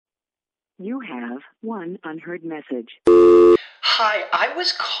You have one unheard message. Hi, I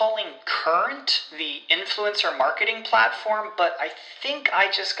was calling Current, the influencer marketing platform, but I think I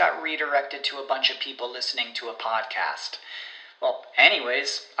just got redirected to a bunch of people listening to a podcast. Well,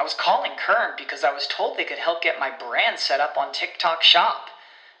 anyways, I was calling Current because I was told they could help get my brand set up on TikTok Shop,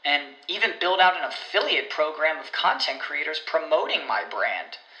 and even build out an affiliate program of content creators promoting my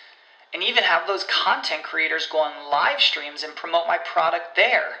brand, and even have those content creators go on live streams and promote my product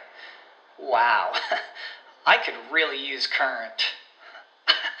there. Wow, I could really use Current.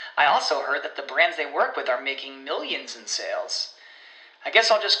 I also heard that the brands they work with are making millions in sales. I guess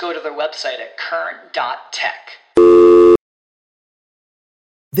I'll just go to their website at current.tech.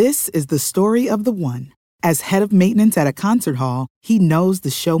 This is the story of the one. As head of maintenance at a concert hall, he knows the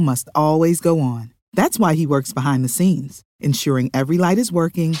show must always go on. That's why he works behind the scenes, ensuring every light is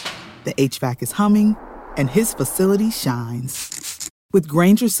working, the HVAC is humming, and his facility shines. With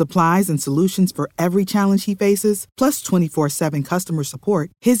Grainger's supplies and solutions for every challenge he faces, plus 24/7 customer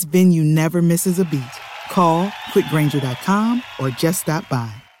support, his venue never misses a beat. Call quickgrainger.com or just stop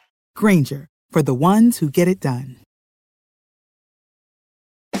by. Grainger, for the ones who get it done.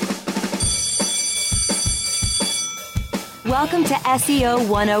 Welcome to SEO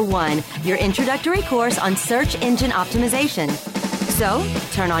 101, your introductory course on search engine optimization. So,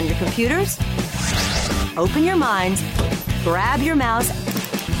 turn on your computers, open your minds, grab your mouse,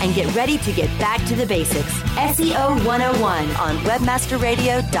 and get ready to get back to the basics. SEO 101 on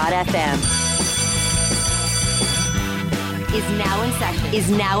webmasterradio.fm is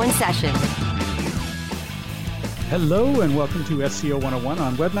now in session. Hello and welcome to SEO 101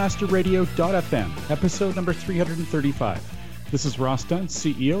 on webmasterradio.fm, episode number 335. This is Ross Dunn,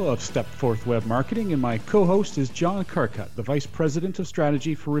 CEO of Stepforth Web Marketing, and my co-host is John Carcutt, the Vice President of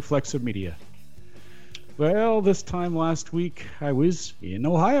Strategy for Reflexive Media. Well, this time last week, I was in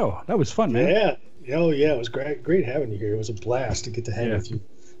Ohio. That was fun, man. Yeah. Oh, yeah. It was great having you here. It was a blast to get to hang with you.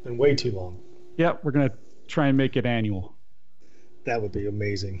 It's been way too long. Yeah, we're going to try and make it annual. That would be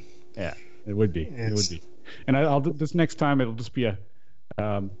amazing. Yeah, it would be. Yes. It would be. And I'll this next time, it'll just be a,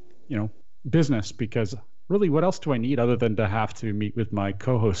 business, because really, what else do I need other than to have to meet with my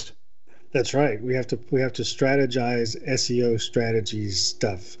co-host? That's right. We have to strategize SEO strategies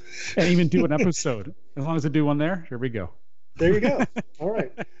stuff. And even do an episode. As long as I do one there, here we go. There you go. All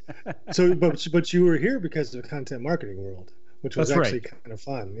right. So, but you were here because of the Content Marketing World, which was actually kind of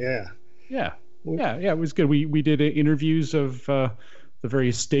fun. Yeah. Yeah. Yeah. It was good. We did interviews of the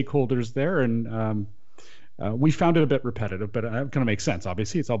various stakeholders there, and we found it a bit repetitive, but it kind of makes sense.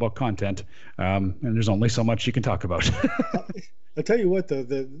 Obviously, it's all about content, and there's only so much you can talk about. I'll tell you what, though,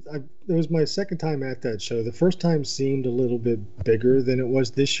 it was my second time at that show. The first time seemed a little bit bigger than it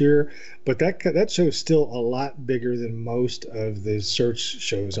was this year, but that show is still a lot bigger than most of the search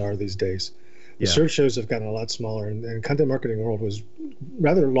shows are these days. The search shows have gotten a lot smaller, and Content Marketing World was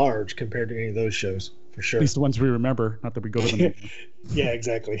rather large compared to any of those shows, for sure. At least the ones we remember, not that we go to them. Yeah,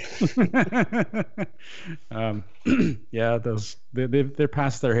 exactly. They're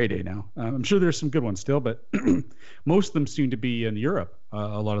past their heyday now. I'm sure there's some good ones still, but most of them seem to be in Europe,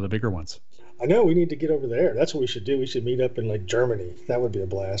 a lot of the bigger ones. I know, we need to get over there. That's what we should do. We should meet up in like Germany. That would be a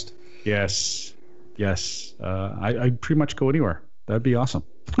blast. Yes. I'd pretty much go anywhere. That'd be awesome.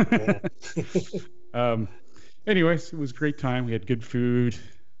 Anyways, it was a great time. We had good food,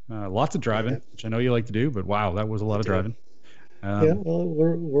 lots of driving, which I know you like to do, but wow, that was a lot of driving. Well,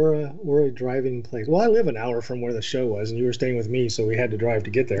 we're a driving place. Well, I live an hour from where the show was, and you were staying with me, so we had to drive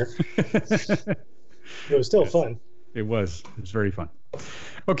to get there. It was still fun. It was very fun.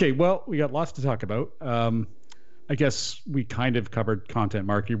 Okay, well, we got lots to talk about. I guess we kind of covered Content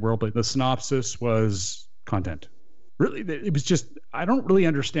Marketing World, but the synopsis was content. Really, it was just, I don't really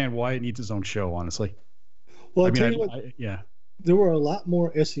understand why it needs its own show, honestly. Well, there were a lot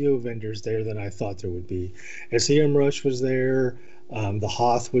more SEO vendors there than I thought there would be. SEMrush was there. The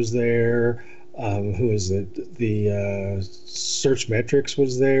Hoth was there. Who was it? The Searchmetrics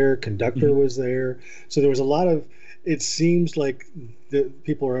was there. Conductor was there. So there was a lot of, it seems like the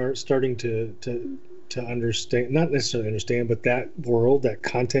people are starting to understand, not necessarily understand, but that world, that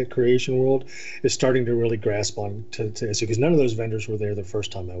content creation world, is starting to really grasp on to SEO, because none of those vendors were there the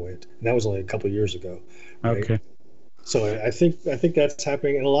first time I went, and that was only a couple of years ago. Right? Okay. So I think that's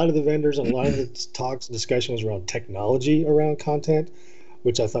happening, and a lot of the vendors, and a lot of the talks and discussion was around technology around content,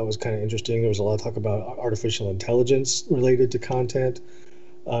 which I thought was kind of interesting. There was a lot of talk about artificial intelligence related to content.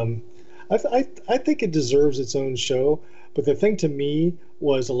 I think it deserves its own show. But the thing to me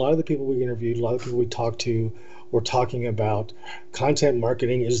was a lot of the people we interviewed, a lot of people we talked to, were talking about content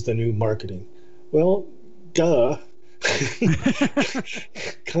marketing is the new marketing. Well, duh.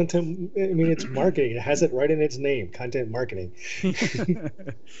 Content, I mean, it's marketing. It has it right in its name, content marketing.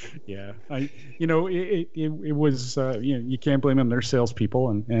 Yeah, it was, you can't blame them. They're salespeople,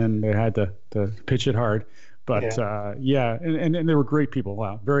 and they had to pitch it hard. But yeah, and they were great people.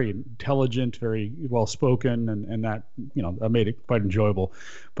 Wow, very intelligent, very well spoken, and that that made it quite enjoyable.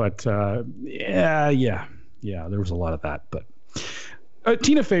 But yeah, there was a lot of that. But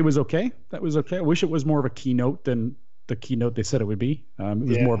Tina Fey was okay. That was okay. I wish it was more of a keynote than the keynote they said it would be. It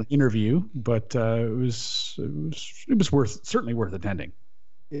was more of an interview, but it was certainly worth attending.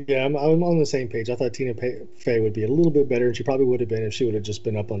 Yeah, I'm on the same page. I thought Tina Fey would be a little bit better, and she probably would have been if she would have just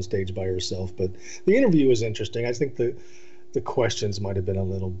been up on stage by herself. But the interview was interesting. I think the questions might have been a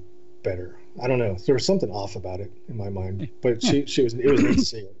little better. I don't know. There was something off about it in my mind. But it was neat to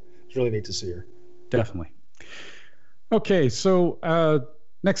see her. It was really neat to see her. Definitely. Okay, so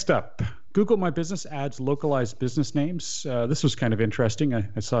next up, Google My Business adds localized business names. This was kind of interesting.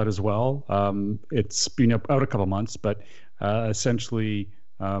 I saw it as well. It's been out a couple months, but essentially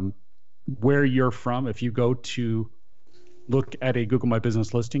where you're from, if you go to look at a Google My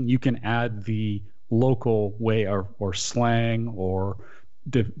Business listing, you can add the local way or slang or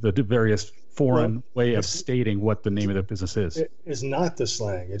the various foreign way of stating what the name of the business is. It's not the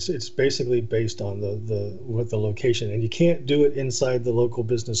slang. It's basically based on the location, and you can't do it inside the local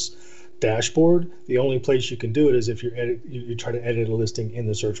business dashboard. The only place you can do it is if you try to edit a listing in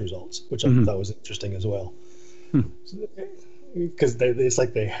the search results, which I thought was interesting as well. Because it's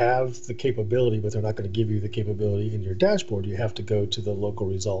like they have the capability, but they're not going to give you the capability in your dashboard. You have to go to the local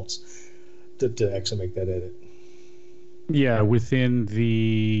results to actually make that edit. Yeah, within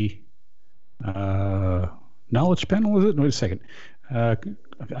the knowledge panel, is it? Wait a second. I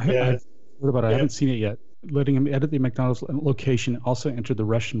haven't seen it yet. Letting him edit the McDonald's location, also enter the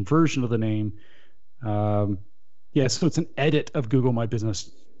Russian version of the name. So it's an edit of Google My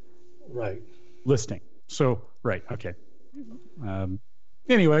Business listing. So, right, okay.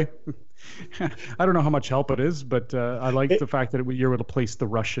 Anyway, I don't know how much help it is, but I like the fact that you're able to place the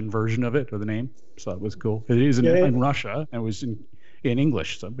Russian version of it or the name. So that was cool. It is in Russia, and it was in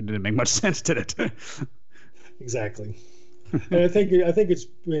English, so it didn't make much sense, did it? Exactly. And I think it's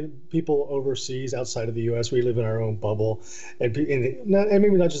when people overseas, outside of the U.S., we live in our own bubble, and maybe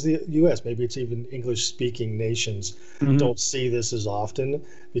not just the U.S., maybe it's even English-speaking nations don't see this as often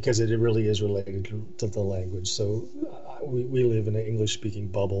because it really is related to the language. So we live in an English-speaking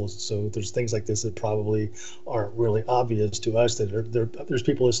bubble, so there's things like this that probably aren't really obvious to us. There's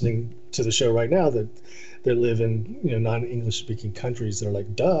people listening to the show right now that live in non-English-speaking countries that are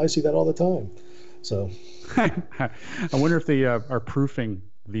like, duh, I see that all the time. So I wonder if they are proofing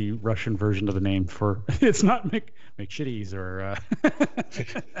the Russian version of the name for it's not McShitties or.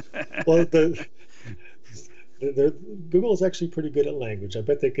 Well, Google is actually pretty good at language. I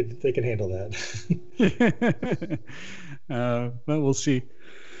bet they can handle that. But we'll see.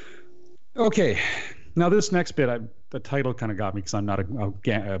 Okay, now this next bit, the title kind of got me because I'm not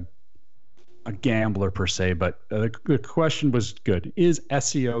a gambler per se, but the question was good. Is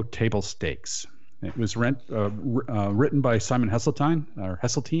SEO table stakes? It was written by Simon Heseltine, or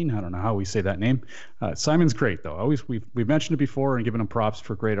Heseltine. I don't know how we say that name. Simon's great, though. We've mentioned it before and given him props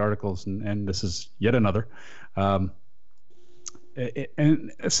for great articles, and this is yet another. And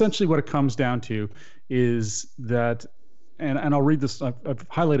essentially what it comes down to is that, and I'll read this, I've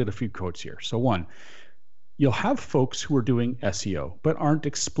highlighted a few quotes here. So one, you'll have folks who are doing SEO, but aren't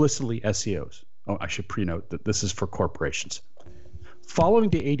explicitly SEOs. Oh, I should pre-note that this is for corporations. Following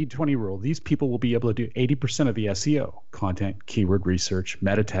the 80-20 rule, these people will be able to do 80% of the SEO, content, keyword research,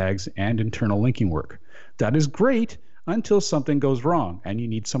 meta tags, and internal linking work. That is great until something goes wrong and you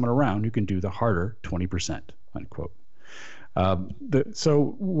need someone around who can do the harder 20%, unquote.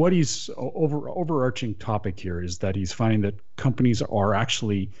 So what he's overarching topic here is that he's finding that companies are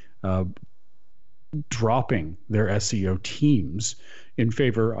actually dropping their SEO teams in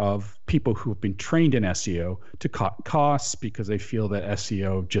favor of people who have been trained in SEO to cut costs because they feel that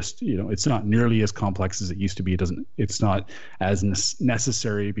SEO just, it's not nearly as complex as it used to be. It's not as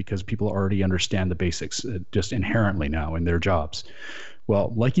necessary because people already understand the basics just inherently now in their jobs.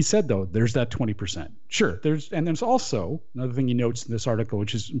 Well, like you said, though, there's that 20%. Sure, there's also another thing he notes in this article,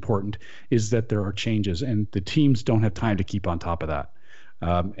 which is important, is that there are changes and the teams don't have time to keep on top of that.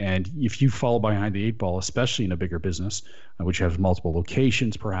 And if you fall behind the eight ball, especially in a bigger business, which has multiple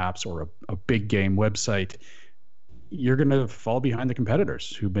locations perhaps, or a big game website, you're going to fall behind the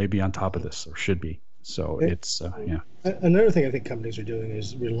competitors who may be on top of this or should be. So it's, Another thing I think companies are doing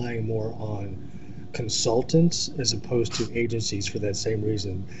is relying more on consultants as opposed to agencies for that same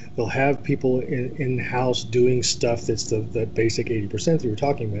reason. They'll have people in-house doing stuff that's the basic 80% that you were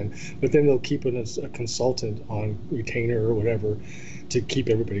talking about, but then they'll keep it as a consultant on retainer or whatever to keep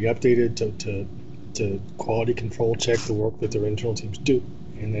everybody updated, to quality control check the work that their internal teams do,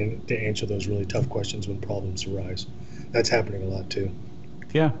 and then to answer those really tough questions when problems arise. That's happening a lot too.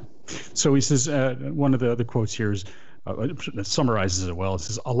 Yeah. So he says, one of the other quotes here is, summarizes it well. It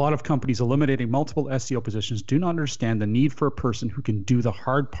says, a lot of companies eliminating multiple SEO positions do not understand the need for a person who can do the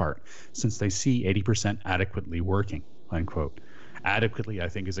hard part, since they see 80% adequately working, unquote. Adequately, I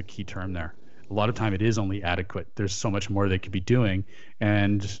think, is a key term there. A lot of time it is only adequate. There's so much more they could be doing.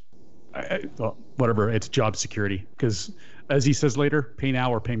 And well, whatever, it's job security. Because as he says later, pay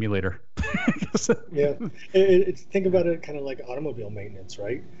now or pay me later. Yeah. Think about it kind of like automobile maintenance,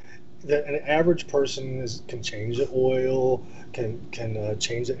 right? An average person can change the oil, can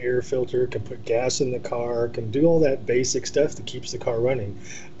change the air filter, can put gas in the car, can do all that basic stuff that keeps the car running.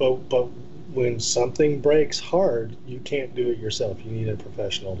 But when something breaks hard, you can't do it yourself. You need a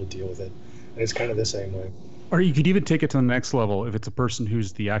professional to deal with it. And it's kind of the same way. Or you could even take it to the next level if it's a person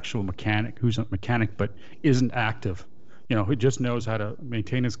who's the actual mechanic, who's a mechanic but isn't active, who just knows how to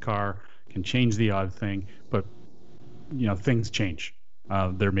maintain his car, can change the odd thing, but things change.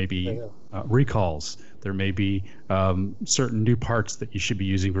 There may be recalls. There may be certain new parts that you should be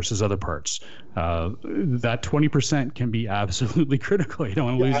using versus other parts. That 20% can be absolutely critical. You don't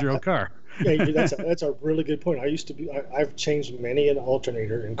want to lose your own car. Yeah, that's a really good point. I've changed many an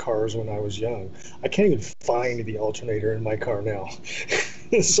alternator in cars when I was young. I can't even find the alternator in my car now.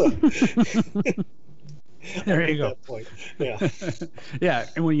 So there you go. That point. Yeah. Yeah,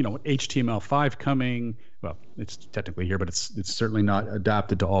 and when HTML5 coming, well, it's technically here, but it's certainly not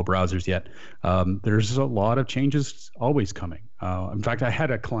adapted to all browsers yet. There's a lot of changes always coming. In fact, I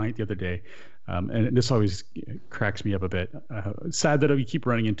had a client the other day, and this always cracks me up a bit. Sad that we keep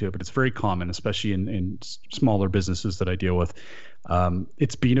running into it, but it's very common, especially in smaller businesses that I deal with.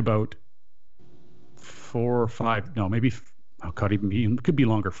 It's been about 4 or 5, no, maybe. It could be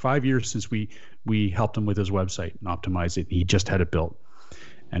longer. 5 years since we helped him with his website and optimize it. He just had it built.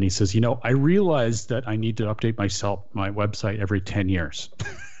 And he says, I realized that I need to update my website every 10 years.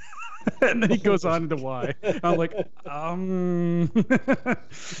 And then he goes on to why. I'm like,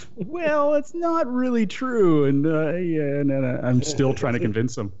 well, it's not really true. And I'm still trying to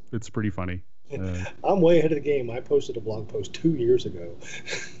convince him. It's pretty funny. I'm way ahead of the game. I posted a blog post 2 years ago.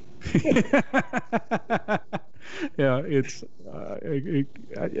 Yeah, it's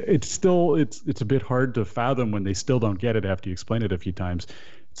a bit hard to fathom when they still don't get it after you explain it a few times.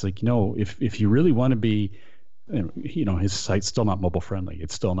 It's like, if you really want to be, his site's still not mobile friendly.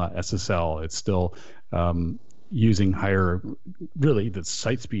 It's still not SSL. It's still using higher, really the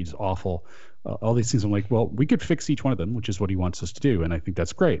site speed's awful. All these things. I'm like, well, we could fix each one of them, which is what he wants us to do. And I think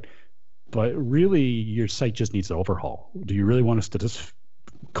that's great. But really your site just needs to overhaul. Do you really want us to just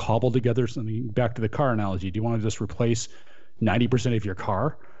cobble together something? Back to the car analogy, do you want to just replace 90% of your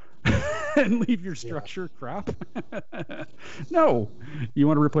car and leave your structure crap? No, you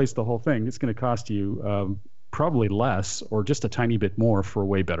want to replace the whole thing. It's going to cost you probably less or just a tiny bit more for a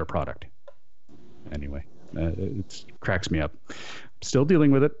way better product. Anyway, it cracks me up. Still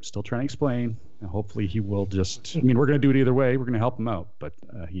dealing with it, still trying to explain. And hopefully he will just, we're going to do it either way. We're going to help him out, but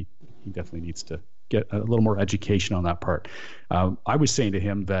he definitely needs to get a little more education on that part. I was saying to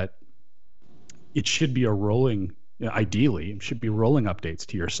him that it should be ideally, it should be rolling updates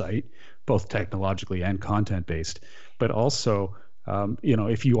to your site, both technologically and content-based. But also,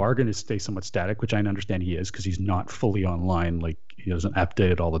 if you are going to stay somewhat static, which I understand he is because he's not fully online, like he doesn't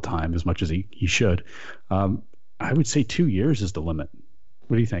update it all the time as much as he should, I would say 2 years is the limit.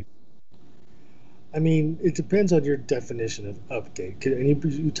 What do you think? It depends on your definition of update. And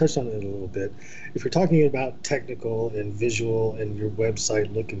you touched on it a little bit. If you're talking about technical and visual and your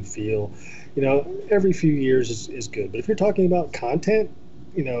website look and feel, every few years is good. But if you're talking about content,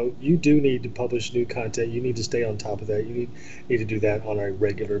 you do need to publish new content. You need to stay on top of that. You need to do that on a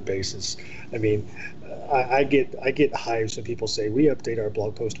regular basis. I get hives when people say we update our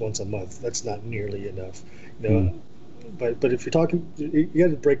blog post once a month. That's not nearly enough. But if you're talking, you got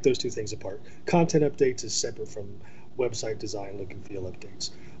to break those two things apart. Content updates is separate from website design, look and feel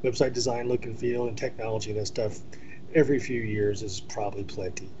updates. Website design, look and feel, and technology and that stuff, every few years is probably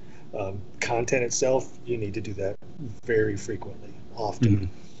plenty. Content itself, you need to do that very frequently,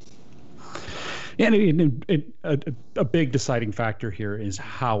 often. Mm-hmm. And a big deciding factor here is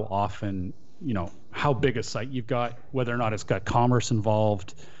how often, how big a site you've got, whether or not it's got commerce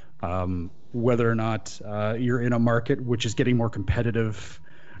involved, whether or not you're in a market which is getting more competitive.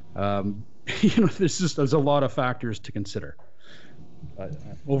 there's a lot of factors to consider. But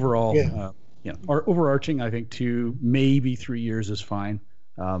overall, our overarching, I think 2, maybe 3 years is fine.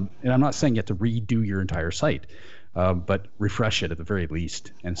 And I'm not saying you have to redo your entire site, but refresh it at the very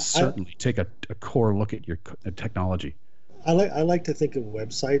least, and certainly take a core look at your technology. I like to think of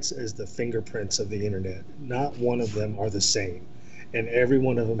websites as the fingerprints of the internet. Not one of them are the same, and every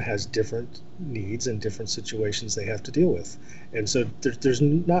one of them has different needs and different situations they have to deal with. And so there's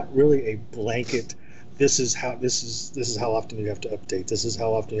not really a blanket. This is how often you have to update. This is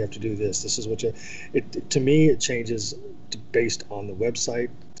how often you have to do this. This is what you. To me, it changes based on the website,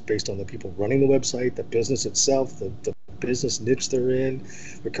 based on the people running the website, the business itself, the business niche they're in,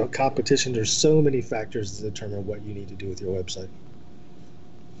 the competition. There's so many factors to determine what you need to do with your website.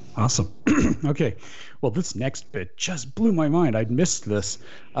 Awesome. Okay. Well, this next bit just blew my mind. I'd missed this.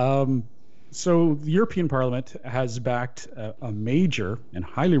 So the European Parliament has backed a major and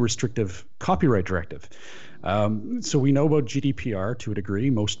highly restrictive copyright directive. So we know about GDPR to a degree.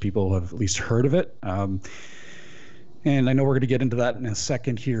 Most people have at least heard of it. And I know we're going to get into that in a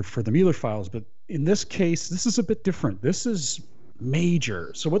second here for the Mueller files, but in this case, this is a bit different. This is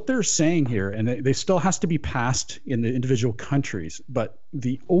major. So what they're saying here, and they still has to be passed in the individual countries, but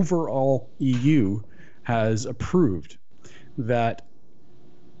the overall EU has approved that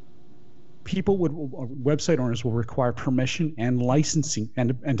website owners will require permission and licensing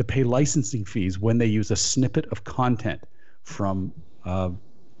and to pay licensing fees when they use a snippet of content from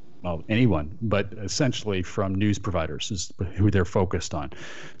anyone, but essentially from news providers is who they're focused on.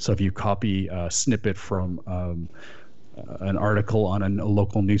 So if you copy a snippet from an article on a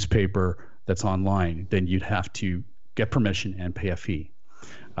local newspaper that's online, then you'd have to get permission and pay a fee.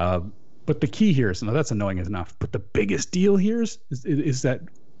 But the key here is, now that's annoying enough, but the biggest deal here is that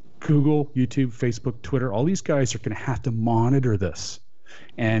Google, YouTube, Facebook, Twitter, all these guys are going to have to monitor this.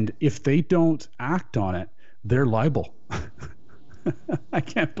 And if they don't act on it, they're liable. I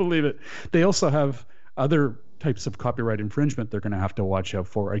can't believe it. They also have other types of copyright infringement they're going to have to watch out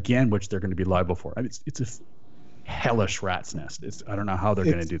for, again, which they're going to be liable for. I mean, it's a hellish rat's nest. I don't know how they're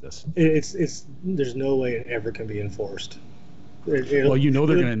going to do this. There's no way it ever can be enforced. Well, they're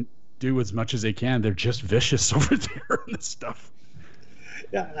going to do as much as they can. They're just vicious over there on this stuff.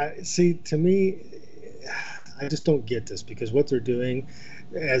 Yeah, see, to me, I just don't get this, because what they're doing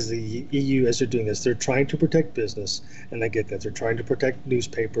as the EU, as they're doing this, they're trying to protect business, and I get that. They're trying to protect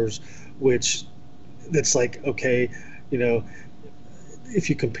newspapers, which that's like, okay, if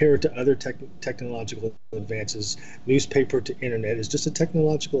you compare it to other technological advances, newspaper to internet is just a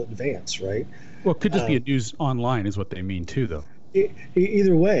technological advance, right? Well, it could just be a news online is what they mean too, though.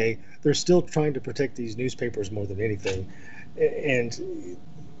 Either way, they're still trying to protect these newspapers more than anything. And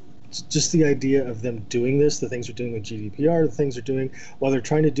just the idea of them doing this, the things they're doing with GDPR, the things they're doing, while they're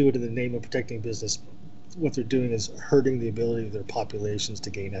trying to do it in the name of protecting business, what they're doing is hurting the ability of their populations to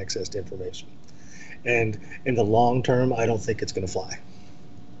gain access to information. And in the long term, I don't think it's going to fly.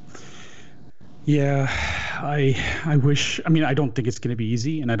 Yeah, I wish. I mean, I don't think it's going to be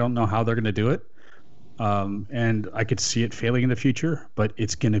easy, and I don't know how they're going to do it. And I could see it failing in the future, but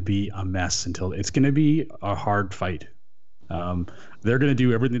it's going to be a mess it's going to be a hard fight. They're going to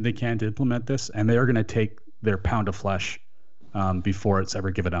do everything they can to implement this, and they're going to take their pound of flesh before it's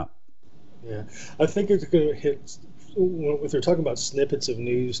ever given up. Yeah, I think it's going to hit, if they're talking about snippets of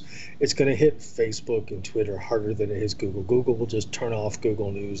news, it's going to hit Facebook and Twitter harder than it is Google. Google will just turn off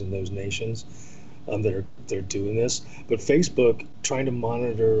Google News in those nations that are doing this. But Facebook, trying to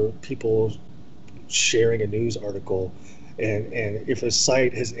monitor people sharing a news article, and if a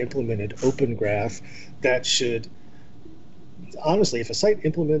site has implemented Open Graph, that should... Honestly, if a site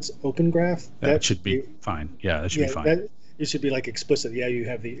implements Open Graph, that should be fine. Yeah, that should be fine. It should be like explicit. Yeah, you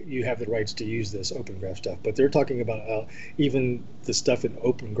have the rights to use this Open Graph stuff. But they're talking about even the stuff in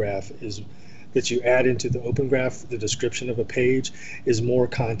Open Graph is that you add into the Open Graph, the description of a page is more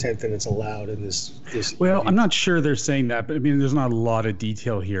content than it's allowed in this. Well, I'm not sure they're saying that, but I mean, there's not a lot of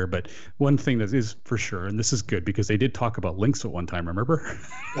detail here. But one thing that is for sure, and this is good because they did talk about links at one time, remember?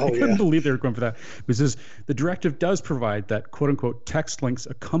 Oh, I couldn't believe they were going for that. It says the directive does provide that quote unquote text links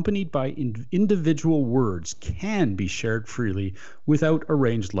accompanied by individual words can be shared freely without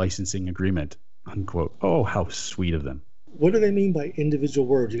arranged licensing agreement, unquote. Oh, how sweet of them. What do they mean by individual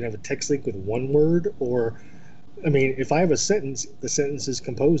words? You can have a text link with one word, or, I mean, if I have a sentence, the sentence is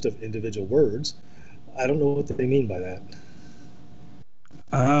composed of individual words. I don't know what they mean by that.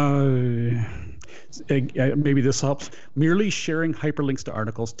 Maybe this helps. Merely sharing hyperlinks to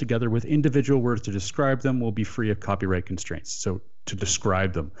articles together with individual words to describe them will be free of copyright constraints. So to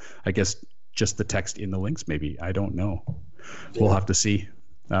describe them, I guess just the text in the links, maybe. I don't know. Yeah. We'll have to see.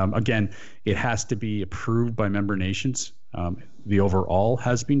 Again, it has to be approved by member nations. The overall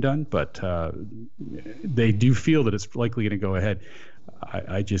has been done, but they do feel that it's likely going to go ahead.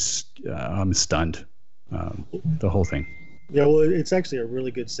 I'm stunned, the whole thing. Yeah, well, it's actually a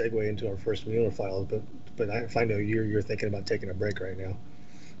really good segue into our first Mueller file, but if I know you're thinking about taking a break right now.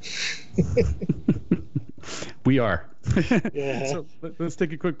 We are. Yeah. So let's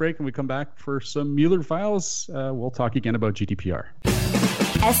take a quick break, and we come back for some Mueller files. We'll talk again about GDPR.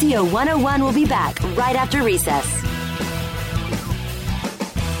 SEO 101 will be back right after recess.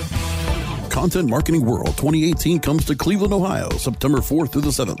 Content Marketing World 2018 comes to Cleveland, Ohio, September 4th through the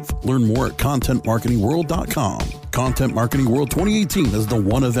 7th. Learn more at contentmarketingworld.com. Content Marketing World 2018 is the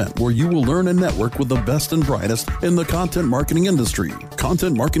one event where you will learn and network with the best and brightest in the content marketing industry.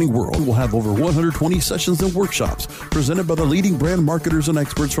 Content Marketing World will have over 120 sessions and workshops presented by the leading brand marketers and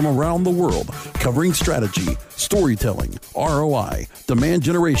experts from around the world, covering strategy, storytelling, ROI, demand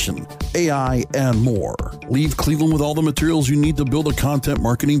generation, AI, and more. Leave Cleveland with all the materials you need to build a content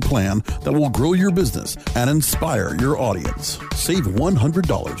marketing plan that will grow your business and inspire your audience. Save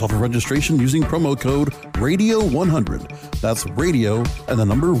 $100 off of registration using promo code RADIO100. That's radio and the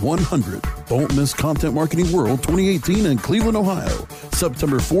number 100. Don't miss Content Marketing World 2018 in Cleveland, Ohio,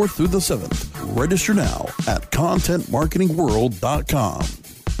 September 4th through the 7th. Register now at contentmarketingworld.com.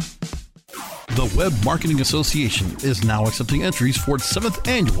 The Web Marketing Association is now accepting entries for its 7th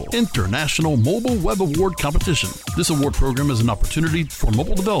annual International Mobile Web Award competition. This award program is an opportunity for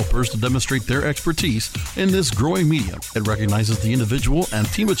mobile developers to demonstrate their expertise in this growing medium. It recognizes the individual and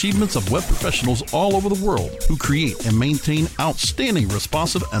team achievements of web professionals all over the world who create and maintain outstanding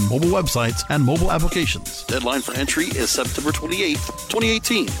responsive and mobile websites and mobile applications. Deadline for entry is September 28th,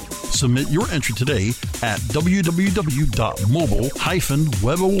 2018. Submit your entry today at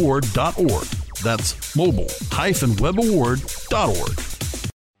www.mobile-webaward.org. That's mobile-webaward.org.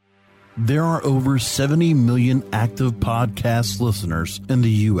 There are over 70 million active podcast listeners in the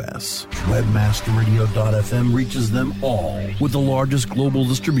U.S. Webmasterradio.fm reaches them all with the largest global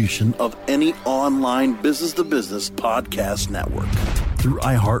distribution of any online business-to-business podcast network. Through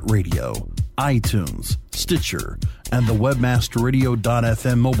iHeartRadio, iTunes, Stitcher, and the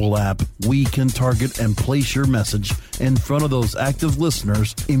Webmasterradio.fm mobile app, we can target and place your message in front of those active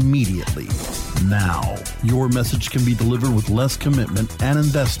listeners immediately. Now, your message can be delivered with less commitment and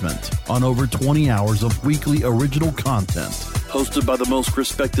investment on over 20 hours of weekly original content, hosted by the most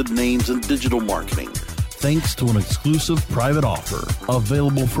respected names in digital marketing, thanks to an exclusive private offer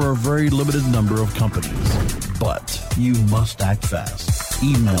available for a very limited number of companies. But you must act fast.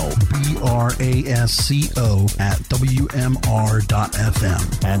 Email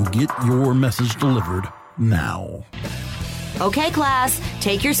brasco@wmr.fm and get your message delivered now. Okay, class,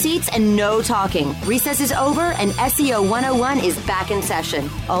 take your seats and no talking. Recess is over and SEO 101 is back in session,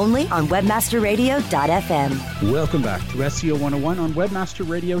 only on webmasterradio.fm. Welcome back to SEO 101 on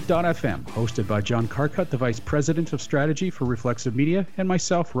webmasterradio.fm, hosted by John Carcutt, the Vice President of Strategy for Reflexive Media, and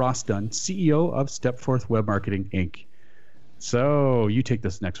myself, Ross Dunn, CEO of Stepforth Web Marketing, Inc. So you take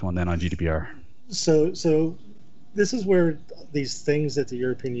this next one then on GDPR. So this is where these things that the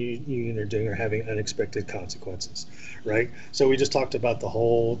European Union are doing are having unexpected consequences, right? So we just talked about the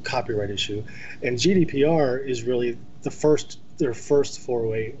whole copyright issue, and GDPR is really their first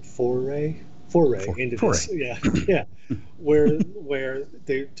foray into this. Yeah. where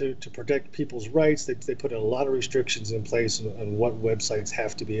they to protect people's rights, they put a lot of restrictions in place on what websites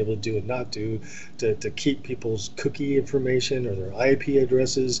have to be able to do and not do to keep people's cookie information or their IP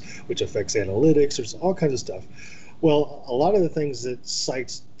addresses, which affects analytics. There's all kinds of stuff. Well, a lot of the things that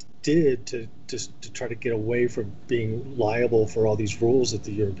sites did to try to get away from being liable for all these rules that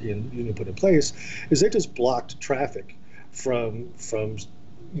the European Union put in place is they just blocked traffic from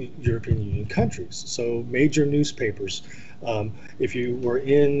European Union countries. So major newspapers, if you were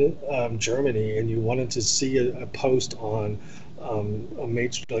in Germany and you wanted to see a post on a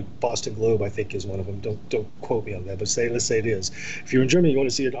major, like Boston Globe, I think is one of them. Don't quote me on that, but let's say it is. If you're in Germany, you want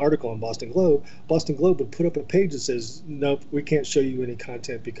to see an article on Boston Globe would put up a page that says, nope, we can't show you any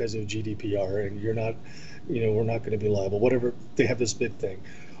content because of GDPR, and you're not, we're not going to be liable. Whatever, they have this big thing.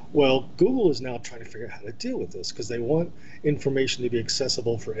 Well, Google is now trying to figure out how to deal with this because they want information to be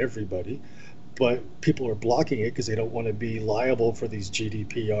accessible for everybody, but people are blocking it because they don't want to be liable for these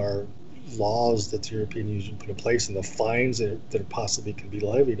GDPR laws that the European Union put in place and the fines that possibly can be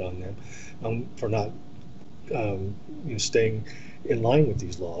levied on them for not staying in line with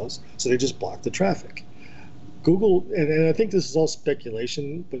these laws. So they just block the traffic. Google, and I think this is all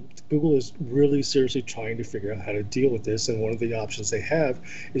speculation, but Google is really seriously trying to figure out how to deal with this, and one of the options they have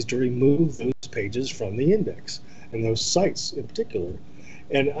is to remove those pages from the index, and those sites in particular.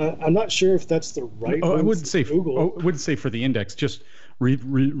 And I'm not sure if that's the right. I wouldn't say Google. I wouldn't say for the index. Just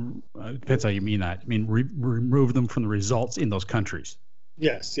depends how you mean that. I mean, remove them from the results in those countries.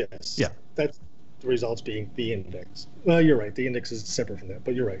 Yes. Yeah. That's the results being the index. Well, you're right. The index is separate from that,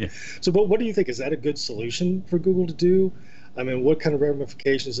 but you're right. Yeah. So, but what do you think? Is that a good solution for Google to do? I mean, what kind of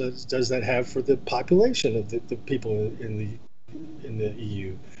ramifications does that have for the population of the people in the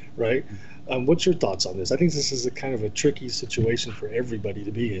EU, right? What's your thoughts on this? I think this is a kind of a tricky situation for everybody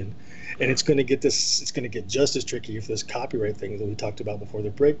to be in, and it's going to get just as tricky if this copyright thing that we talked about before the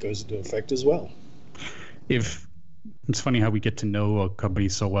break goes into effect as well. If it's funny how we get to know a company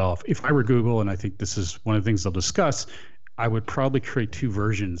so well. If I were Google, and I think this is one of the things they'll discuss, I would probably create two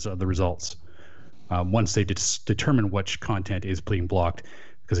versions of the results. Once they determine which content is being blocked,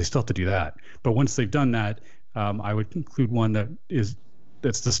 because they still have to do that. But once they've done that, I would include one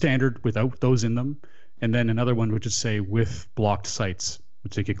that's the standard without those in them, and then another one would just say with blocked sites,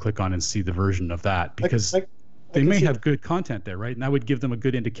 which they could click on and see the version of that, because they may have good content there, right? And that would give them a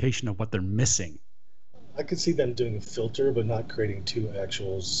good indication of what they're missing. I could see them doing a filter, but not creating two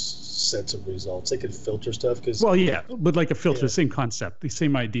actual sets of results. They could filter stuff because. Well, yeah, but like a filter, same concept, the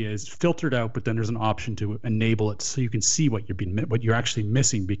same idea is filtered out, but then there's an option to enable it so you can see what you're actually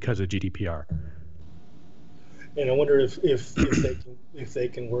missing because of GDPR. And I wonder if they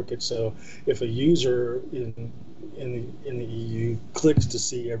can work it so if a user in the EU clicks to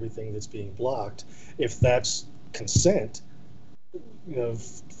see everything that's being blocked, if that's consent,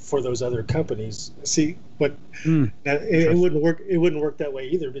 for those other companies. See, but it wouldn't work. It wouldn't work that way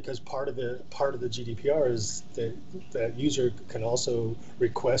either, because part of the GDPR is that user can also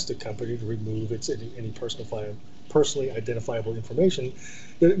request a company to remove any personally identifiable information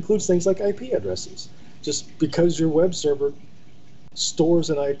that includes things like IP addresses. Just because your web server stores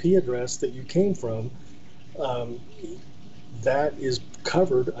an IP address that you came from, that is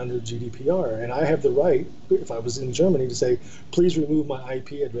covered under GDPR. And I have the right, if I was in Germany, to say, please remove my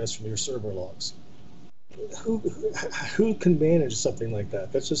IP address from your server logs. Who can manage something like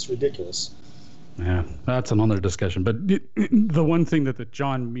that? That's just ridiculous. Yeah, that's another discussion. But the one thing that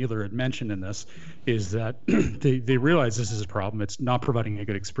John Mueller had mentioned in this is that they realize this is a problem. It's not providing a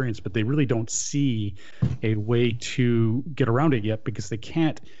good experience, but they really don't see a way to get around it yet, because they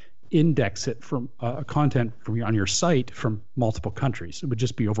can't index it from content on your site from multiple countries. It would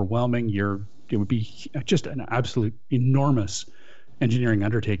just be overwhelming. It would be just an absolute enormous engineering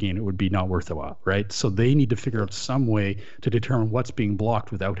undertaking. It would be not worth the while, right? So they need to figure out some way to determine what's being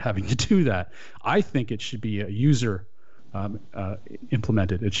blocked without having to do that. I think it should be a user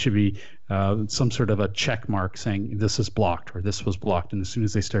implemented. It should be some sort of a check mark saying this is blocked or this was blocked. And as soon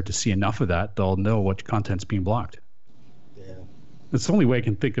as they start to see enough of that, they'll know what content's being blocked. Yeah. It's the only way I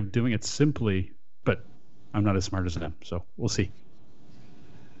can think of doing it simply, but I'm not as smart as them, so we'll see.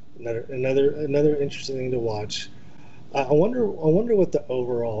 Another interesting thing to watch. I wonder what the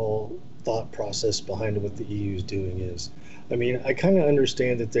overall thought process behind what the EU is doing is. I mean, I kind of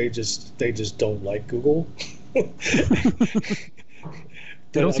understand that they just don't like Google. They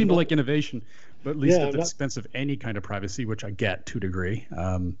don't seem to like innovation, but at least at the expense of any kind of privacy, which I get to a degree.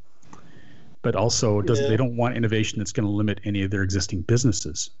 But also, they don't want innovation that's going to limit any of their existing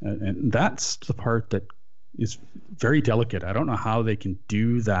businesses, and that's the part that is very delicate. I don't know how they can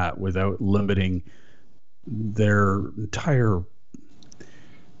do that without limiting their entire,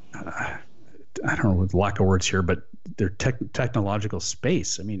 I don't know, with lack of words here, but their technological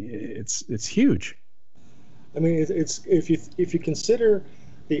space. I mean, it's huge. I mean, it's if you consider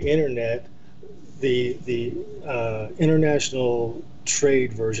the internet, the international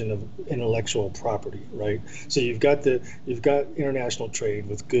trade version of intellectual property, right? So you've got international trade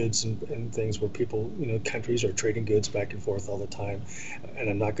with goods and things where people, countries are trading goods back and forth all the time. And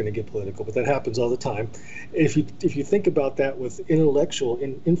I'm not going to get political, but that happens all the time. If you think about that with intellectual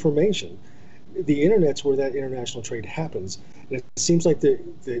information, the internet's where that international trade happens. And it seems like the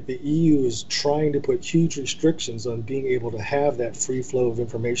EU is trying to put huge restrictions on being able to have that free flow of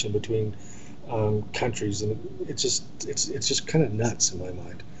information between countries, and it's just kind of nuts in my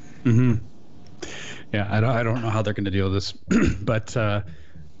mind. Mm-hmm. Yeah, I don't know how they're going to deal with this, but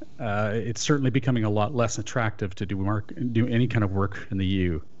it's certainly becoming a lot less attractive to do any kind of work in the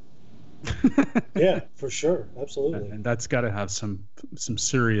EU. Yeah, for sure, absolutely. And that's got to have some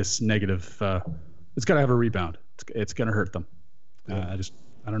serious negative. It's got to have a rebound. It's going to hurt them. Yeah.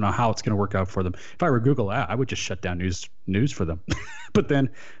 I don't know how it's going to work out for them. If I were Google, I would just shut down news for them. But then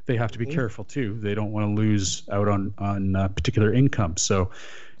they have to be careful too. They don't want to lose out on particular income. So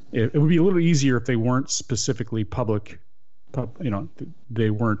it would be a little easier if they weren't specifically public they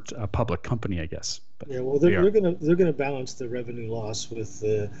weren't a public company, I guess. But yeah, well, they're gonna balance the revenue loss with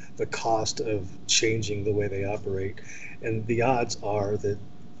the cost of changing the way they operate, and the odds are that.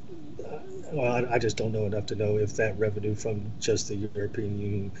 Well, I just don't know enough to know if that revenue from just the European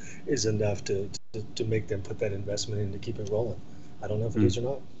Union is enough to make them put that investment in to keep it rolling. I don't know if it is or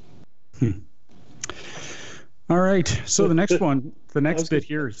not. All right. So the next bit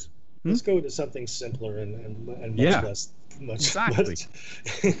here is... Let's go to something simpler and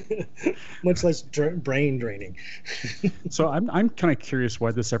much less brain draining. So I'm kind of curious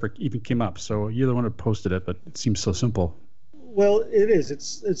why this ever even came up. So you're the one who posted it, but it seems so simple. Well, it is.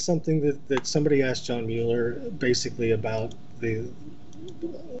 It's something that somebody asked John Mueller basically about the.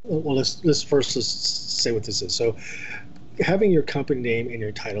 Well, let's first say what this is. So, having your company name in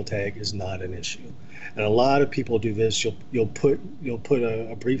your title tag is not an issue, and a lot of people do this. You'll put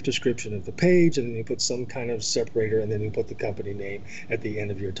a brief description of the page, and then you put some kind of separator, and then you put the company name at the end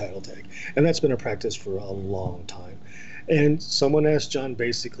of your title tag, and that's been a practice for a long time. And someone asked John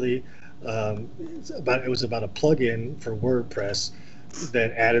basically. It was about a plugin for WordPress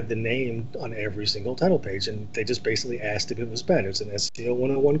that added the name on every single title page, and they just basically asked if it was bad. It was an SEO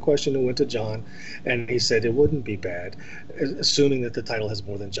 101 question that went to John, and he said it wouldn't be bad, assuming that the title has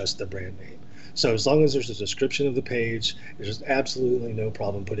more than just the brand name. So as long as there's a description of the page, there's absolutely no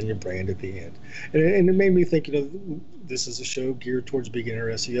problem putting your brand at the end. And it made me think, this is a show geared towards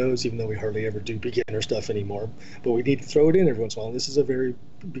beginner SEOs, even though we hardly ever do beginner stuff anymore. But we need to throw it in every once in a while. This is a very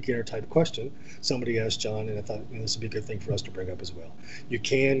beginner type question. Somebody asked John, and I thought this would be a good thing for us to bring up as well. You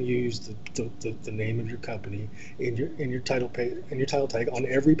can use the name of your company in your title tag on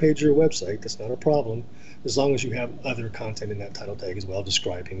every page of your website. That's not a problem, as long as you have other content in that title tag as well,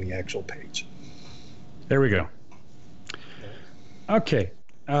 describing the actual page. There we go. Okay.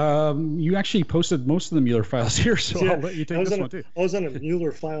 You actually posted most of the Mueller files here, so I'll let you take this one too. I was on a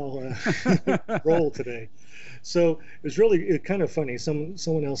Mueller file roll today. So it was really kind of funny.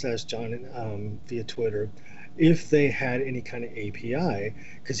 Someone else asked John via Twitter if they had any kind of API,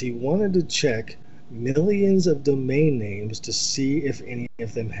 because he wanted to check millions of domain names to see if any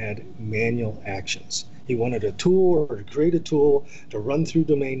of them had manual actions. He wanted a tool or to create a tool to run through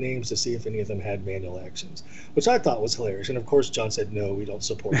domain names to see if any of them had manual actions, which I thought was hilarious. And of course, John said, no, we don't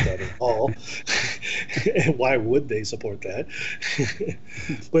support that at all. And why would they support that?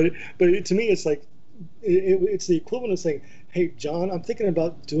 but to me, it's like, it's the equivalent of saying, hey, John, I'm thinking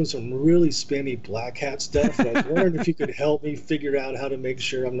about doing some really spammy black hat stuff. And I was wondering if you could help me figure out how to make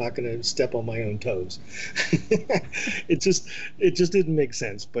sure I'm not going to step on my own toes. It just didn't make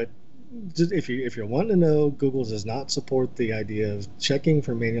sense. But just if you're wanting to know, Google does not support the idea of checking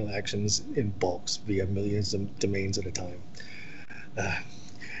for manual actions in bulks via millions of domains at a time.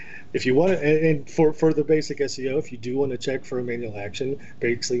 If you want to, and for the basic SEO, if you do want to check for a manual action,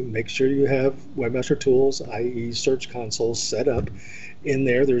 basically make sure you have Webmaster Tools, i.e. Search Console, set up. In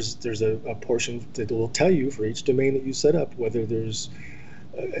there, there's a portion that will tell you for each domain that you set up whether there's,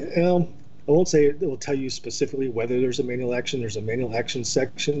 I won't say it will tell you specifically whether there's a manual action. There's a manual action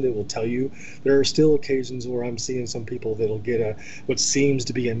section that will tell you. There are still occasions where I'm seeing some people that'll get what seems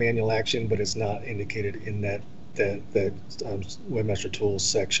to be a manual action, but it's not indicated in that Webmaster Tools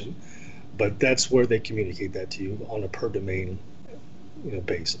section. But that's where they communicate that to you on a per domain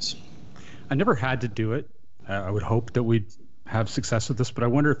basis. I never had to do it. I would hope that we'd have success with this, but I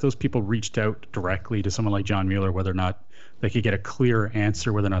wonder if those people reached out directly to someone like John Mueller, whether or not they could get a clear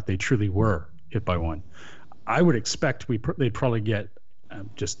answer whether or not they truly were hit by one. I would expect they'd probably get, I'm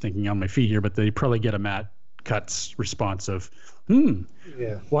just thinking on my feet here, but they'd probably get a Matt Cutts response of,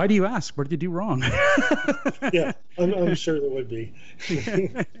 why do you ask? What did you do wrong? Yeah, I'm sure there would be.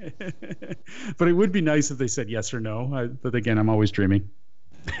 But it would be nice if they said yes or no. But again, I'm always dreaming.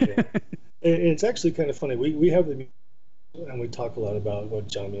 Yeah. And it's actually kind of funny. We have the, and we talk a lot about what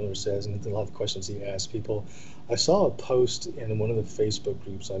John Mueller says and a lot of questions he asks people. I saw a post in one of the Facebook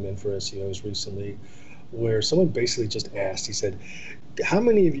groups I'm in for SEOs recently where someone basically just asked, he said, how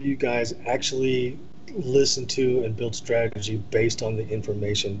many of you guys actually listen to and build strategy based on the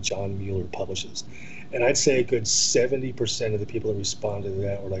information John Mueller publishes? And I'd say a good 70% of the people that responded to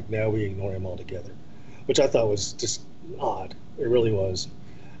that were like, no, we ignore him altogether, which I thought was just odd. It really was.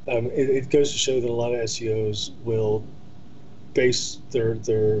 It goes to show that a lot of SEOs will base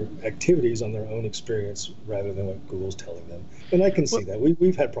their activities on their own experience rather than what Google's telling them. And I can see that.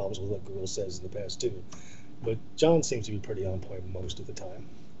 We've had problems with what Google says in the past too. But John seems to be pretty on point most of the time.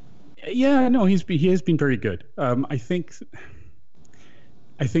 Yeah, no, he has been very good. I think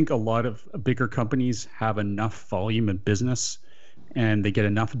a lot of bigger companies have enough volume in business and they get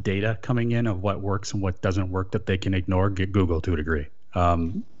enough data coming in of what works and what doesn't work that they can ignore Google to a degree.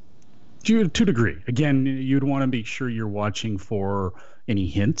 To a degree. Again, you'd want to make sure you're watching for any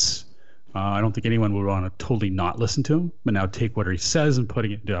hints. I don't think anyone would want to totally not listen to him, but now take what he says and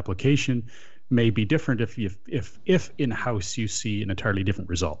putting it into application may be different if in-house you see an entirely different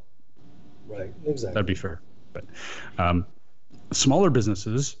result. Right, exactly. That'd be fair. But smaller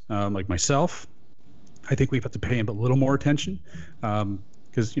businesses like myself, I think we've had to pay a little more attention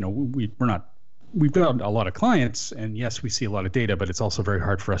because we've got a lot of clients, and yes, we see a lot of data, but it's also very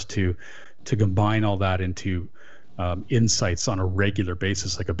hard for us to combine all that into insights on a regular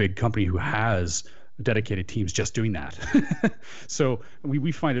basis, like a big company who has dedicated teams just doing that. So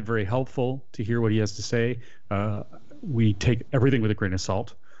we find it very helpful to hear what he has to say. We take everything with a grain of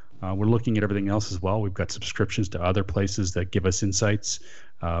salt. We're looking at everything else as well. We've got subscriptions to other places that give us insights.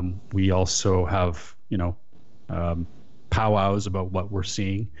 We also have, powwows about what we're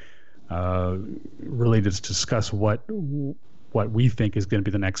seeing, related to discuss what we think is going to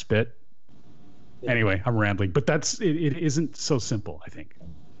be the next bit. Yeah. Anyway, I'm rambling, but it isn't so simple, I think.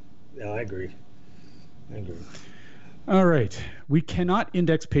 No, I agree. All right. We cannot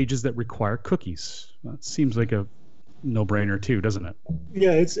index pages that require cookies. That seems like a no-brainer too, doesn't it?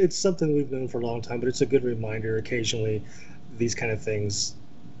 Yeah, it's something we've known for a long time, but it's a good reminder. Occasionally, these kind of things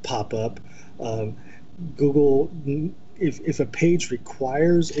pop up. Google, if a page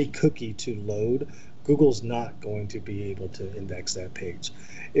requires a cookie to load, Google's not going to be able to index that page.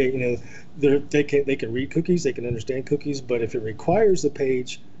 They can read cookies, they can understand cookies, but if it requires the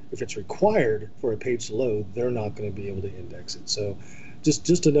page, if it's required for a page to load, they're not going to be able to index it. So,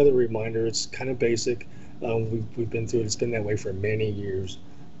 just another reminder. It's kind of basic. We've been through it. It's been that way for many years,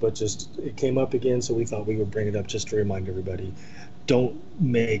 but it came up again, so we thought we would bring it up just to remind everybody. Don't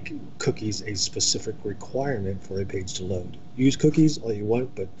make cookies a specific requirement for a page to load. Use cookies all you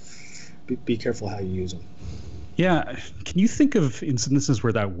want, but be careful how you use them. Yeah. Can you think of instances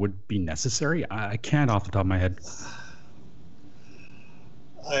where that would be necessary? I can't off the top of my head.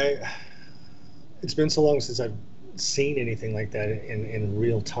 It's been so long since I've seen anything like that in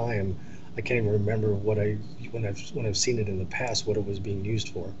real time. I can't even remember when I've seen it in the past, what it was being used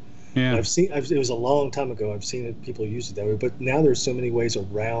for. Yeah. It was a long time ago. I've seen people use it that way, but now there's so many ways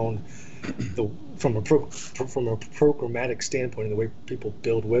around from a programmatic standpoint, and the way people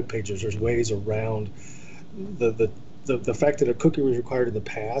build web pages. There's ways around the fact that a cookie was required in the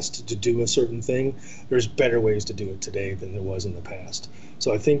past to do a certain thing. There's better ways to do it today than there was in the past.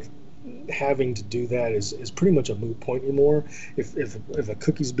 So I think having to do that is pretty much a moot point anymore. If a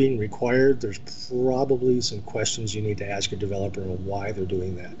cookie's being required, there's probably some questions you need to ask your developer on why they're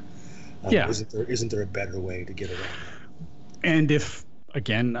doing that. Yeah. Isn't there a better way to get around that? And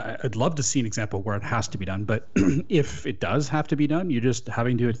again, I'd love to see an example where it has to be done, but if it does have to be done, you're just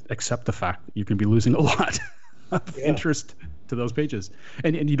having to accept the fact that you can be losing a lot of interest to those pages,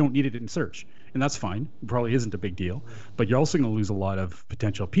 and you don't need it in search, and that's fine. It probably isn't a big deal, but you're also going to lose a lot of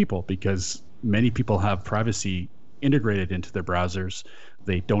potential people because many people have privacy integrated into their browsers.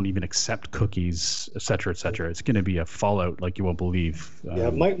 They don't even accept cookies, et cetera, et cetera. It's going to be a fallout like you won't believe.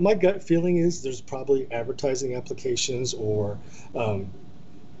 My gut feeling is there's probably advertising applications or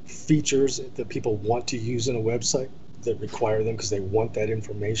features that people want to use in a website that require them because they want that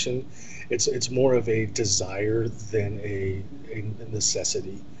information. It's more of a desire than a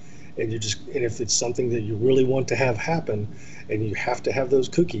necessity. And if it's something that you really want to have happen and you have to have those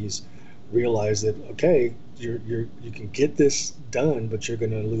cookies, realize that you can get this done, but you're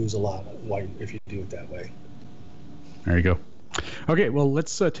going to lose a lot if you do it that way. There you go. Okay, well,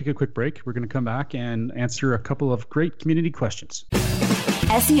 let's take a quick break. We're going to come back and answer a couple of great community questions.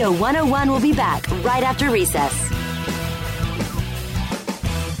 SEO 101 will be back right after recess.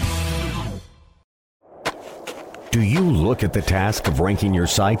 Do you look at the task of ranking your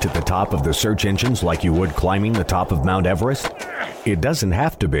site at the top of the search engines like you would climbing the top of Mount Everest? It doesn't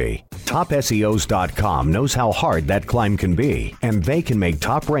have to be. TopSEOs.com knows how hard that climb can be, and they can make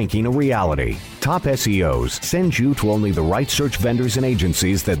top ranking a reality. Top SEOs sends you to only the right search vendors and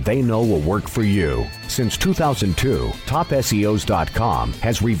agencies that they know will work for you. Since 2002, TopSEOs.com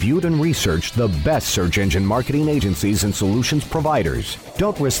has reviewed and researched the best search engine marketing agencies and solutions providers.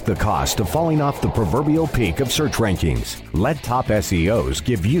 Don't risk the cost of falling off the proverbial peak of search rankings. Let Top SEOs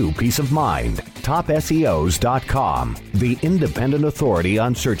give you peace of mind. TopSEOs.com, the independent authority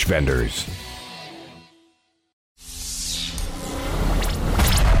on search vendors.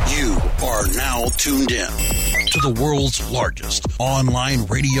 You are now tuned in to the world's largest online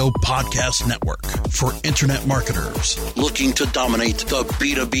radio podcast network for internet marketers looking to dominate the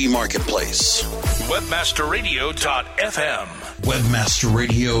B2B marketplace. Webmasterradio.fm.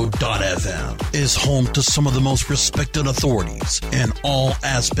 Webmasterradio.fm is home to some of the most respected authorities in all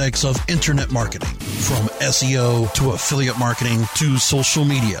aspects of internet marketing, from SEO to affiliate marketing to social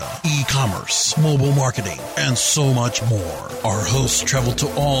media, e-commerce, mobile marketing, and so much more. Our hosts travel to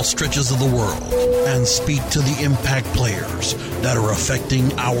all stretches of the world and speak to the impact players that are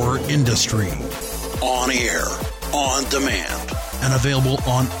affecting our industry. On air, on demand, and available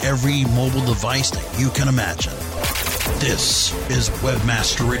on every mobile device that you can imagine. This is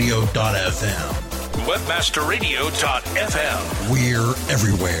Webmasterradio.fm. Webmasterradio.fm. We're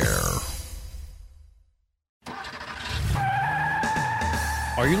everywhere.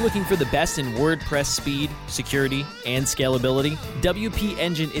 Are you looking for the best in WordPress speed, security, and scalability? WP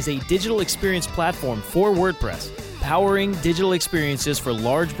Engine is a digital experience platform for WordPress, powering digital experiences for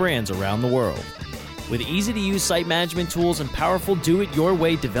large brands around the world. With easy-to-use site management tools and powerful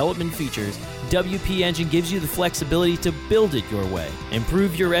do-it-your-way development features, WP Engine gives you the flexibility to build it your way.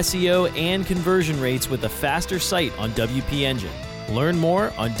 Improve your SEO and conversion rates with a faster site on WP Engine. Learn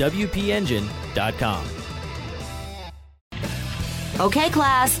more on WPEngine.com. Okay,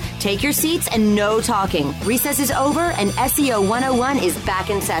 class, take your seats and no talking. Recess is over and SEO 101 is back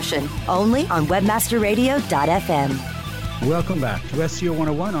in session, only on WebmasterRadio.fm. Welcome back to SEO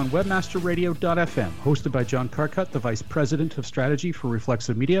 101 on WebmasterRadio.fm, hosted by John Carcutt, the Vice President of Strategy for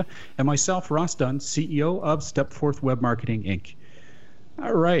Reflexive Media, and myself, Ross Dunn, CEO of Stepforth Web Marketing, Inc.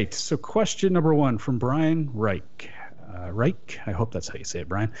 All right, so question number one from Brian Reich. Reich, I hope that's how you say it,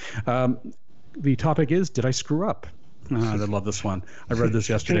 Brian. The topic is, did I screw up? I love this one. I read this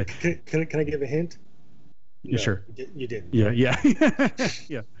yesterday. Can I give a hint? No, sure. You didn't. Yeah.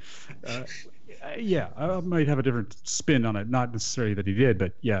 Yeah. Yeah, I might have a different spin on it. Not necessarily that he did,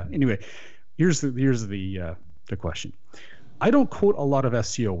 but yeah. Anyway, here's the question. I don't quote a lot of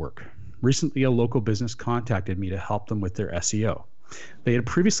SEO work. Recently, a local business contacted me to help them with their SEO. They had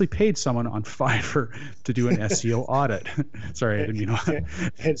previously paid someone on Fiverr to do an SEO audit. Sorry, I didn't mean to.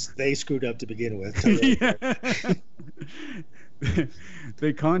 Hence, they screwed up to begin with.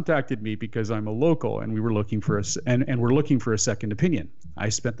 They contacted me because I'm a local, and we were looking for a second opinion. I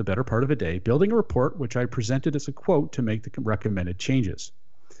spent the better part of a day building a report, which I presented as a quote to make the recommended changes.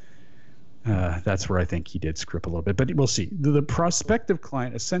 That's where I think he did screw up a little bit, but we'll see. The prospective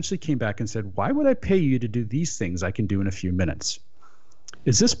client essentially came back and said, "Why would I pay you to do these things I can do in a few minutes?"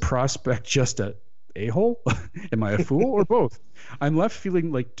 Is this prospect just a a-hole? Am I a fool, or both? I'm left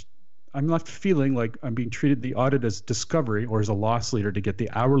feeling like I'm being treated the audit as discovery or as a loss leader to get the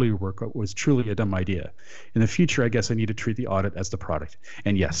hourly work was truly a dumb idea. In the future, I guess I need to treat the audit as the product.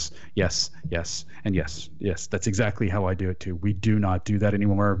 And yes, and yes. That's exactly how I do it too. We do not do that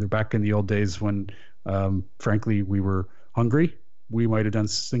anymore. Back in the old days when, frankly, we were hungry, we might have done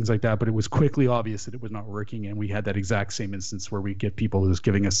things like that, but it was quickly obvious that it was not working. And we had that exact same instance where we get people who's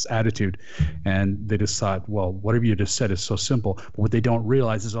giving us attitude, and they just thought, well, whatever you just said is so simple. But what they don't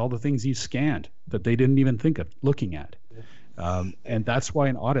realize is all the things you scanned that they didn't even think of looking at. And that's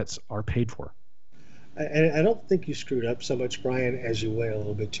why audits are paid for. I don't think you screwed up so much, Brian, as you went a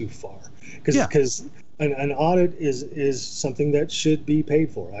little bit too far. Because an audit is something that should be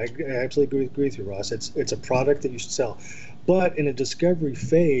paid for. I absolutely agree with you, Ross. It's a product that you should sell. But in a discovery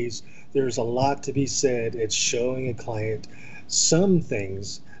phase, there's a lot to be said. It's showing a client some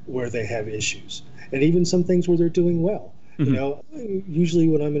things where they have issues, and even some things where they're doing well. Mm-hmm. You know, usually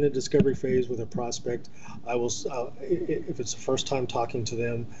when I'm in a discovery phase with a prospect, I will, if it's the first time talking to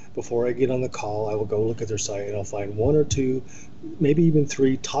them, before I get on the call, I will go look at their site and I'll find one or two, maybe even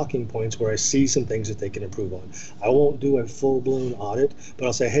three talking points where I see some things that they can improve on. I won't do a full-blown audit, but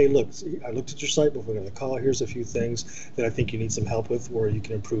I'll say, hey, look, I looked at your site before we got on the call. Here's a few things that I think you need some help with where you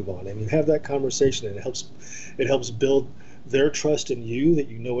can improve on. And you have that conversation, and it helps build their trust in you, that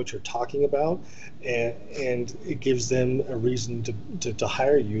you know what you're talking about, and it gives them a reason to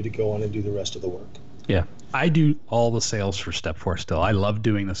hire you to go on and do the rest of the work. Yeah, I do all the sales for Stepforth still. I love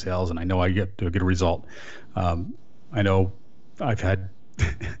doing the sales, and I know I get to a good result. I know I've had,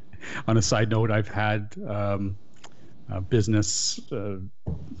 on a side note, I've had business, I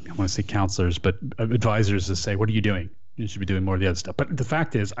want to say counselors, but advisors to say, what are you doing? You should be doing more of the other stuff. But the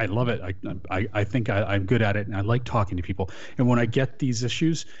fact is, I love it. I think I'm good at it, and I like talking to people. And when I get these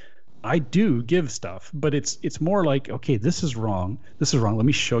issues, I do give stuff, but it's more like, okay, this is wrong. This is wrong. Let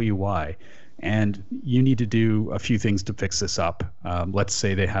me show you why. And you need to do a few things to fix this up. Let's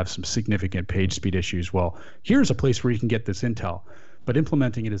say they have some significant page speed issues. Well, here's a place where you can get this intel, but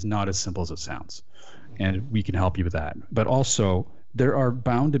implementing it is not as simple as it sounds. and we can help you with that. But also, there are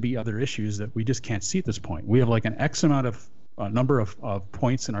bound to be other issues that we just can't see at this point. We have like an X amount of number of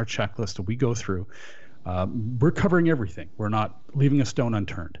points in our checklist that we go through. We're covering everything. We're not leaving a stone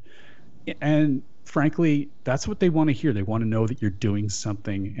unturned. And frankly, that's what they want to hear. They want to know that you're doing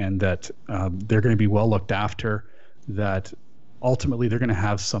something and that they're going to be well looked after, that ultimately they're going to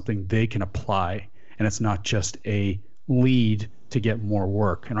have something they can apply, and it's not just a lead to get more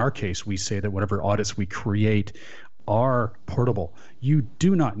work. In our case, we say that whatever audits we create are portable. You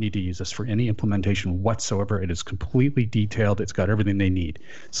do not need to use this for any implementation whatsoever. It is completely detailed. It's got everything they need.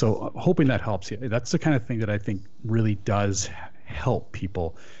 So hoping that helps you. That's the kind of thing that I think really does help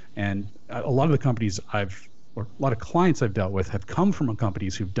people. And a lot of the companies or a lot of clients I've dealt with have come from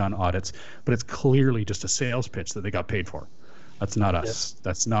companies who've done audits, but it's clearly just a sales pitch that they got paid for. That's not us. Yep.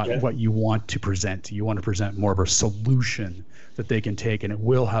 That's not what you want to present. You want to present more of a solution that they can take, and it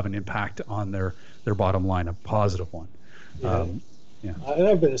will have an impact on their bottom line, a positive one. And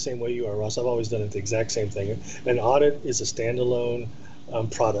I've been the same way you are, Ross. I've always done it the exact same thing. An audit is a standalone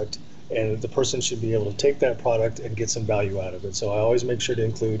product, and the person should be able to take that product and get some value out of it. So I always make sure to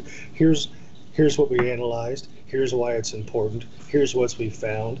include, here's what we analyzed, here's why it's important, here's what we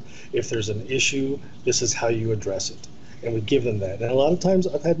found. If there's an issue, this is how you address it. And we give them that. And a lot of times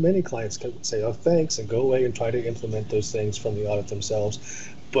I've had many clients say, oh, thanks, and go away and try to implement those things from the audit themselves.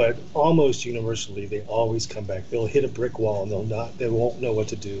 But almost universally, they always come back. They'll hit a brick wall and they won't know what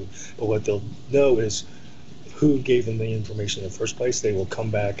to do. But what they'll know is who gave them the information in the first place. They will come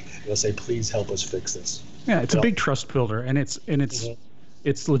back and they'll say, please help us fix this. Yeah, it's a big trust builder, and it's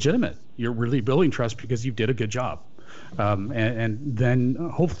legitimate. You're really building trust because you did a good job. And then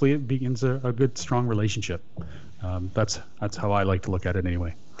hopefully it begins a good, strong relationship. That's how I like to look at it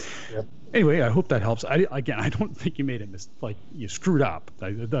anyway. Yep. Anyway, I hope that helps. I don't think you made it like you screwed up.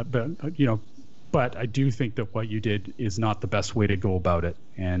 But I do think that what you did is not the best way to go about it,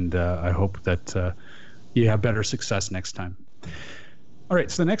 and I hope that you have better success next time. All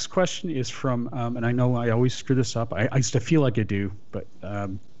right. So the next question is from, and I know I always screw this up. I used to feel like I do, but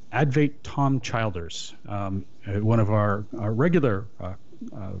Advait Tom Childers, one of our regular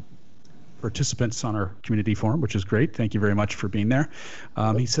participants on our community forum, which is great. Thank you very much for being there.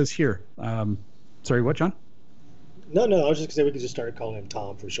 He says here, sorry, what, John? No, I was just going to say we could just start calling him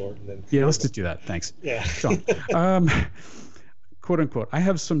Tom for short. And then let's just do that. Thanks. Yeah. John, quote unquote, I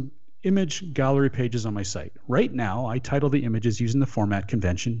have some image gallery pages on my site. Right now, I title the images using the format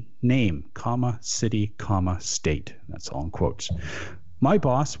convention, name, comma, city, comma, state. That's all in quotes. My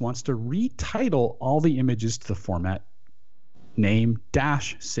boss wants to retitle all the images to the format name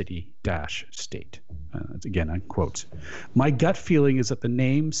dash city dash state. Again, on quotes. My gut feeling is that the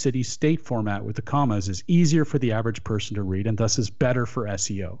name, city, state format with the commas is easier for the average person to read and thus is better for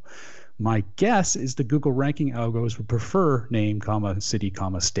SEO. My guess is the Google ranking algos would prefer name, comma, city,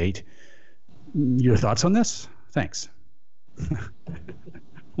 comma, state. Your thoughts on this? Thanks.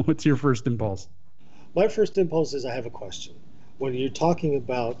 What's your first impulse? My first impulse is I have a question. When you're talking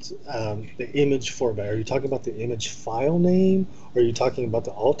about the image format, are you talking about the image file name, or are you talking about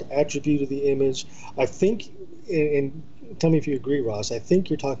the alt attribute of the image? I think, and tell me if you agree, Ross, I think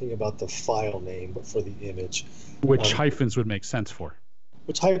you're talking about the file name, but for the image. Which hyphens would make sense for.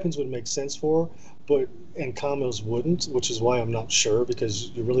 Which hyphens would make sense for, and commas wouldn't, which is why I'm not sure, because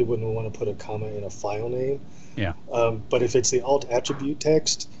you really wouldn't want to put a comma in a file name. Yeah. But if it's the alt attribute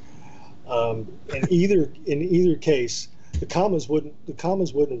text, in either case, the commas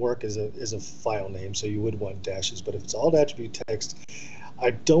wouldn't work as a file name, so you would want dashes. But if it's alt attribute text,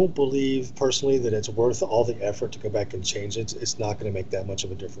 I don't believe personally that it's worth all the effort to go back and change it. It's not going to make that much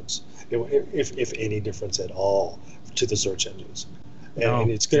of a difference, if any difference at all, to the search engines.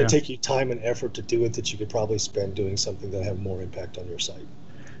 And it's going to take you time and effort to do it that you could probably spend doing something that have more impact on your site.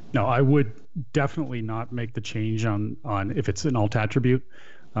 No, I would definitely not make the change on if it's an alt attribute.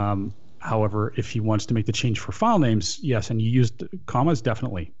 However, if he wants to make the change for file names, yes, and you used commas,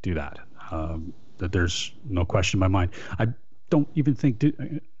 definitely do that. That there's no question in my mind. I don't even think,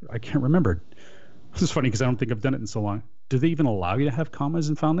 I can't remember. This is funny because I don't think I've done it in so long. Do they even allow you to have commas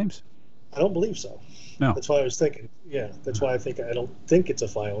in file names? I don't believe so. No. That's why I was thinking. Yeah, that's why I don't think it's a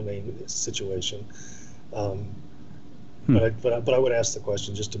file name situation. But I would ask the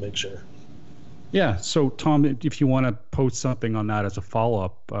question just to make sure. Yeah. So Tom, if you want to post something on that as a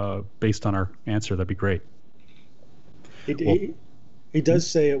follow-up based on our answer, that'd be great. He does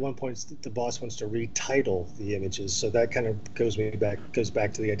say at one point that the boss wants to retitle the images, so that kind of goes back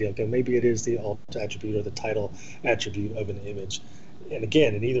to the idea. Okay, maybe it is the alt attribute or the title attribute of an image. And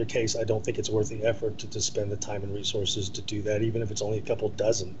again, in either case, I don't think it's worth the effort to spend the time and resources to do that, even if it's only a couple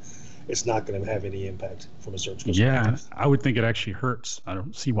dozen. it's not going to have any impact from a search perspective. Yeah, I would think it actually hurts. I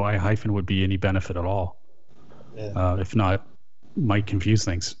don't see why a hyphen would be any benefit at all. Yeah. If not, might confuse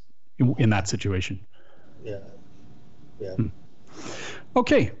things in that situation. Yeah.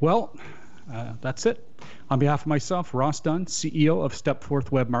 Okay, well, that's it. On behalf of myself, Ross Dunn, CEO of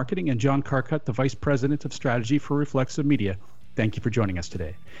Stepforth Web Marketing, and John Carcutt, the Vice President of Strategy for Reflexive Media, thank you for joining us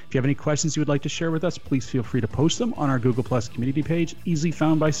today. If you have any questions you would like to share with us, please feel free to post them on our Google Plus community page, easily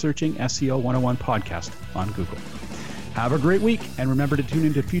found by searching SEO 101 Podcast on Google. Have a great week, and remember to tune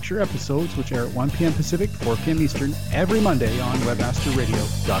into future episodes, which are at 1 p.m. Pacific, 4 p.m. Eastern, every Monday on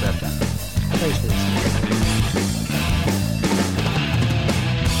webmasterradio.fm. Thanks for listening.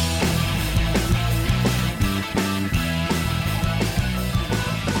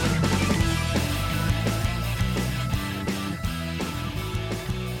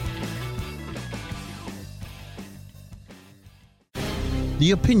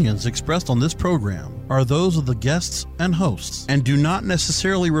 The opinions expressed on this program are those of the guests and hosts and do not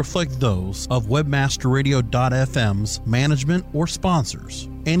necessarily reflect those of webmasterradio.fm's management or sponsors.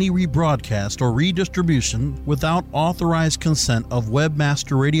 Any rebroadcast or redistribution without authorized consent of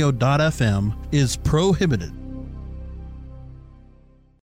webmasterradio.fm is prohibited.